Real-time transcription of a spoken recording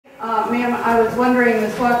Ma'am, I was wondering,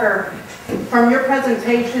 Ms. Walker, from your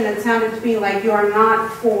presentation, it sounded to me like you are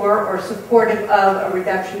not for or supportive of a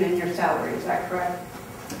reduction in your salary. Is that correct?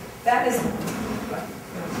 That is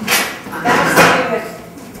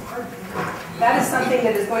something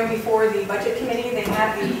that is going before the budget committee. They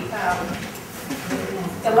had the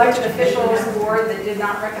elected officials board that did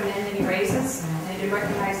not recommend any raises. They didn't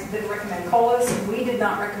recommend COLAs. We did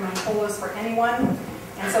not recommend COLAs for anyone.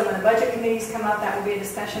 And so when the budget committees come up, that will be a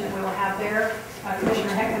discussion that we will have there. Commissioner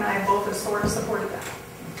Heck and I have both sort of supported that.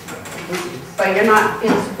 But you're not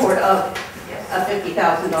in support of a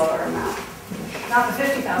 $50,000 amount? Not the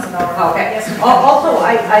 $50,000. Okay. Yes, also,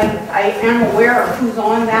 I am aware of who's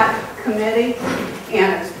on that committee,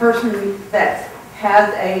 and it's a person that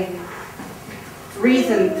has a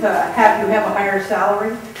reason to have you have a higher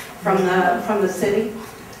salary from the city.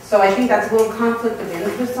 So I think that's a little conflict of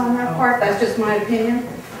interest on their part. That's just my opinion,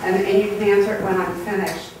 and you can answer it when I'm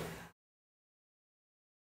finished.